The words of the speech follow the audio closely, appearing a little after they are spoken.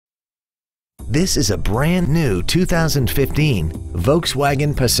This is a brand new 2015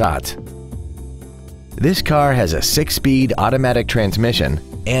 Volkswagen Passat. This car has a 6-speed automatic transmission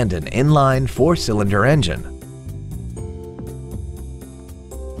and an inline 4-cylinder engine.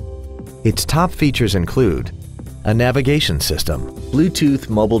 Its top features include a navigation system, Bluetooth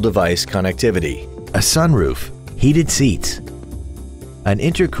mobile device connectivity, a sunroof, heated seats, an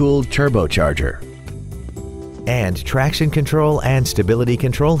intercooled turbocharger, and traction control and stability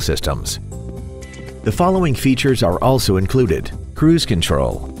control systems. The following features are also included: cruise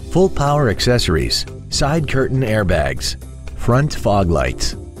control, full power accessories, side curtain airbags, front fog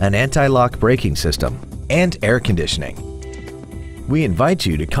lights, an anti-lock braking system, and air conditioning. We invite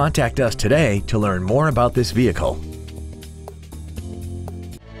you to contact us today to learn more about this vehicle.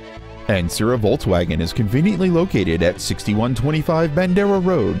 Ancira Volkswagen is conveniently located at 6125 Bandera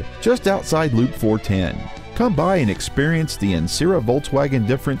Road, just outside Loop 410. Come by and experience the Ancira Volkswagen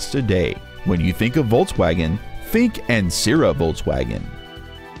difference today. When you think of Volkswagen, think Ancira Volkswagen.